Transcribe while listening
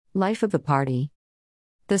Life of the party.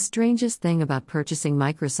 The strangest thing about purchasing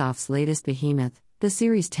Microsoft's latest behemoth, the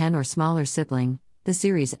Series 10 or smaller sibling, the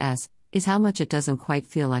Series S, is how much it doesn't quite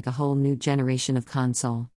feel like a whole new generation of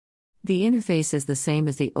console. The interface is the same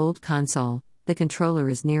as the old console, the controller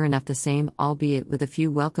is near enough the same, albeit with a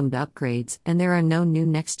few welcomed upgrades, and there are no new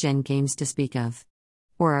next-gen games to speak of.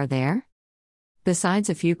 Or are there? Besides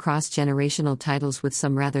a few cross-generational titles with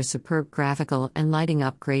some rather superb graphical and lighting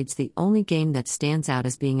upgrades, the only game that stands out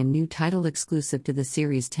as being a new title exclusive to the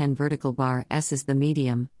Series 10 Vertical Bar S is The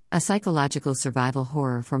Medium, a psychological survival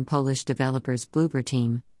horror from Polish developers Bloober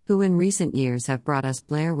Team, who in recent years have brought us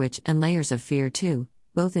Blair Witch and Layers of Fear 2,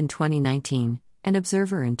 both in 2019, and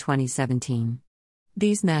Observer in 2017.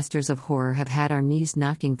 These masters of horror have had our knees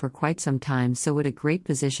knocking for quite some time, so what a great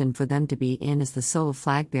position for them to be in as the sole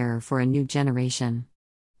flagbearer for a new generation.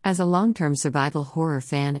 As a long-term survival horror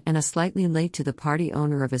fan and a slightly late-to-the-party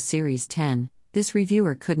owner of a Series 10, this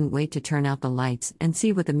reviewer couldn't wait to turn out the lights and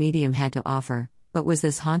see what the medium had to offer. But was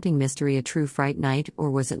this haunting mystery a true fright night, or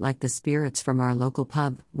was it like the spirits from our local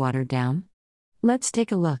pub, watered down? Let's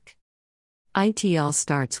take a look. It all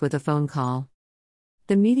starts with a phone call.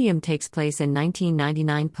 The medium takes place in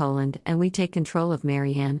 1999 Poland, and we take control of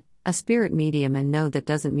Marianne, a spirit medium, and no, that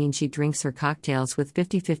doesn't mean she drinks her cocktails with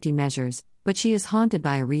 50-50 measures, but she is haunted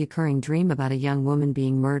by a reoccurring dream about a young woman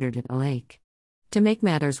being murdered at a lake. To make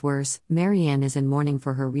matters worse, Marianne is in mourning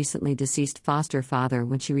for her recently deceased foster father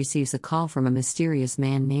when she receives a call from a mysterious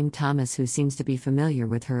man named Thomas who seems to be familiar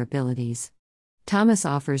with her abilities. Thomas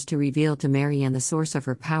offers to reveal to Marianne the source of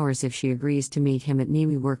her powers if she agrees to meet him at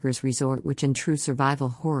Niwi Workers Resort, which in true survival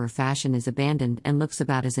horror fashion is abandoned and looks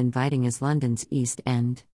about as inviting as London's East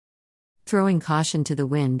End. Throwing caution to the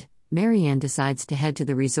wind, Marianne decides to head to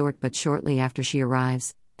the resort, but shortly after she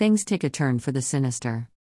arrives, things take a turn for the sinister.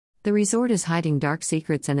 The resort is hiding dark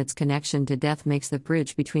secrets, and its connection to death makes the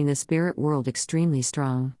bridge between the spirit world extremely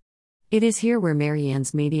strong. It is here where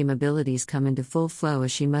Marianne's medium abilities come into full flow,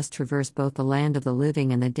 as she must traverse both the land of the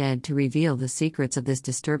living and the dead to reveal the secrets of this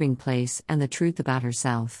disturbing place and the truth about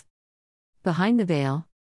herself. Behind the veil.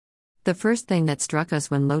 The first thing that struck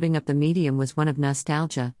us when loading up the medium was one of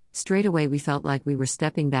nostalgia. Straight away we felt like we were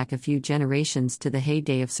stepping back a few generations to the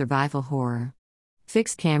heyday of survival horror.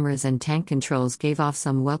 Fixed cameras and tank controls gave off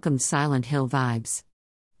some welcomed Silent Hill vibes.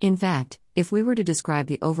 In fact, if we were to describe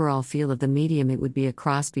the overall feel of the medium, it would be a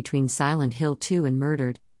cross between Silent Hill 2 and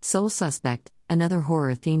Murdered, Sole Suspect, another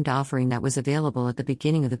horror-themed offering that was available at the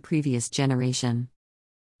beginning of the previous generation.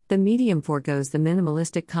 The medium forgoes the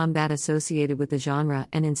minimalistic combat associated with the genre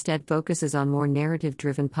and instead focuses on more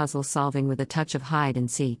narrative-driven puzzle solving with a touch of hide and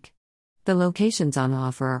seek. The locations on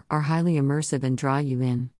offer are highly immersive and draw you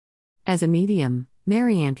in. As a medium,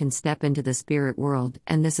 Marianne can step into the spirit world,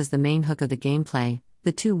 and this is the main hook of the gameplay.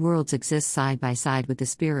 The two worlds exist side by side, with the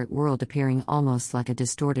spirit world appearing almost like a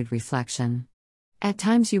distorted reflection. At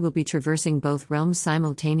times you will be traversing both realms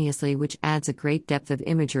simultaneously, which adds a great depth of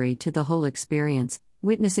imagery to the whole experience.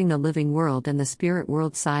 Witnessing the living world and the spirit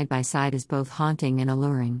world side by side is both haunting and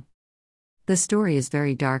alluring. The story is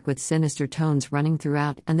very dark with sinister tones running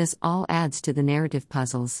throughout, and this all adds to the narrative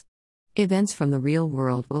puzzles. Events from the real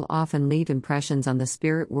world will often leave impressions on the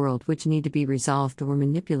spirit world which need to be resolved or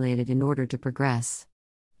manipulated in order to progress.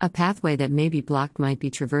 A pathway that may be blocked might be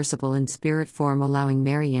traversable in spirit form, allowing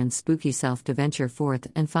Marianne's spooky self to venture forth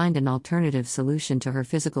and find an alternative solution to her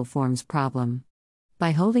physical form's problem. By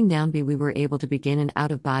holding down B, we were able to begin an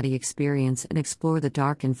out-of-body experience and explore the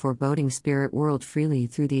dark and foreboding spirit world freely.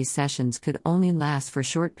 Through these sessions could only last for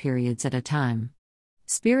short periods at a time.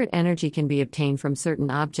 Spirit energy can be obtained from certain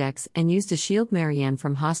objects and used to shield Marianne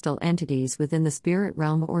from hostile entities within the spirit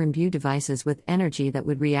realm, or imbue devices with energy that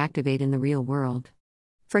would reactivate in the real world.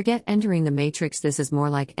 Forget entering the Matrix, this is more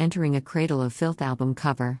like entering a Cradle of Filth album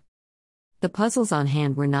cover. The puzzles on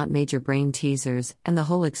hand were not major brain teasers, and the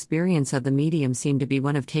whole experience of the medium seemed to be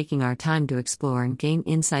one of taking our time to explore and gain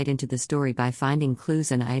insight into the story by finding clues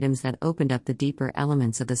and items that opened up the deeper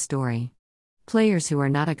elements of the story. Players who are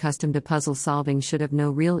not accustomed to puzzle solving should have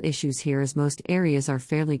no real issues here, as most areas are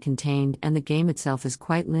fairly contained and the game itself is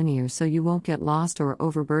quite linear, so you won't get lost or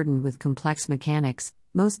overburdened with complex mechanics.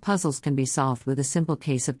 Most puzzles can be solved with a simple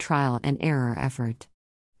case of trial and error effort.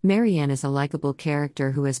 Marianne is a likable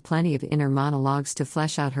character who has plenty of inner monologues to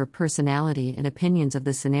flesh out her personality and opinions of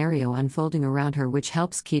the scenario unfolding around her, which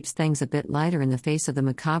helps keeps things a bit lighter in the face of the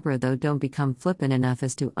macabre, though don't become flippant enough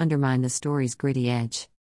as to undermine the story's gritty edge.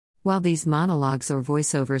 While these monologues or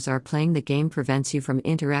voiceovers are playing, the game prevents you from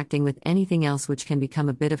interacting with anything else, which can become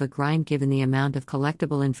a bit of a grind given the amount of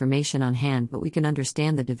collectible information on hand, but we can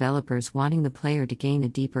understand the developers wanting the player to gain a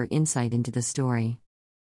deeper insight into the story.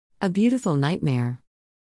 A beautiful nightmare.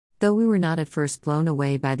 Though we were not at first blown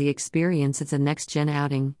away by the experience as a next-gen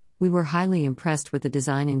outing, we were highly impressed with the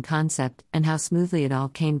design and concept and how smoothly it all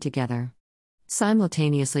came together.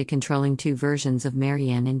 Simultaneously controlling two versions of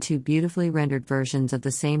Marianne in two beautifully rendered versions of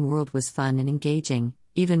the same world was fun and engaging,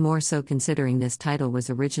 even more so considering this title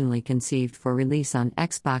was originally conceived for release on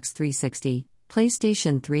Xbox 360,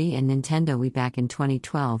 PlayStation 3 and Nintendo Wii back in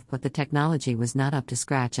 2012, but the technology was not up to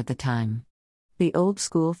scratch at the time. The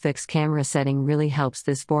old-school fixed camera setting really helps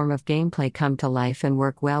this form of gameplay come to life and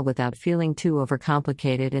work well without feeling too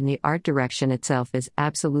overcomplicated, and the art direction itself is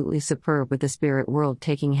absolutely superb, with the spirit world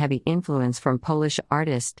taking heavy influence from Polish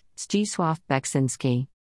artist Zdzisław Beksinski.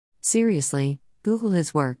 Seriously, Google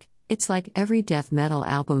his work, it's like every death metal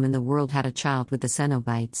album in the world had a child with the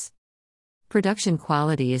Cenobites. Production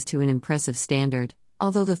quality is to an impressive standard,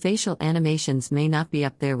 although the facial animations may not be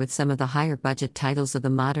up there with some of the higher budget titles of the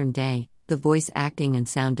modern day. The voice acting and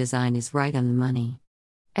sound design is right on the money.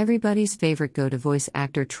 Everybody's favorite go-to voice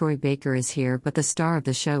actor Troy Baker is here, but the star of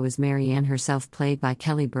the show is Marianne herself, played by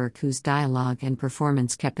Kelly Burke, whose dialogue and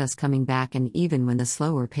performance kept us coming back, and even when the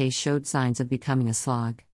slower pace showed signs of becoming a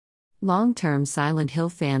slog. Long-term Silent Hill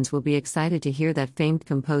fans will be excited to hear that famed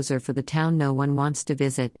composer for the town no one wants to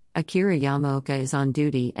visit, Akira Yamaoka, is on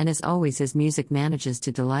duty, and as always his music manages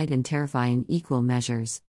to delight and terrify in equal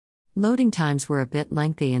measures. Loading times were a bit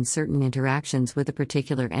lengthy, and certain interactions with a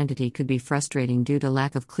particular entity could be frustrating due to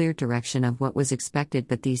lack of clear direction of what was expected,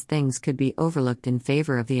 but these things could be overlooked in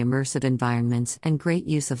favor of the immersive environments and great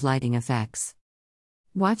use of lighting effects.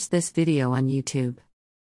 Watch this video on YouTube.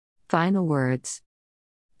 Final words.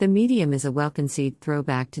 The medium is a well-conceived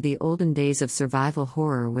throwback to the olden days of survival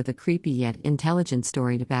horror with a creepy yet intelligent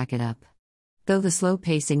story to back it up. Though the slow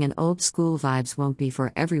pacing and old-school vibes won't be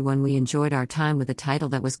for everyone, we enjoyed our time with a title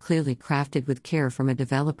that was clearly crafted with care from a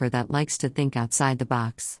developer that likes to think outside the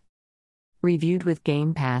box. Reviewed with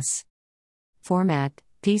Game Pass. Format: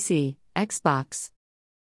 PC, Xbox.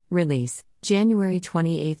 Release: January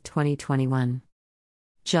 28, 2021.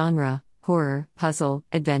 Genre: horror, puzzle,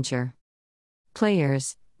 adventure.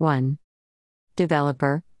 Players: 1.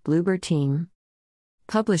 Developer: Bloober Team.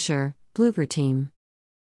 Publisher: Bloober Team.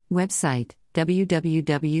 Website: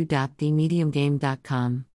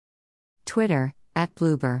 www.themediumgame.com. Twitter: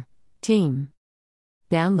 @Bloober Team.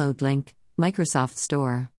 Download link: Microsoft Store.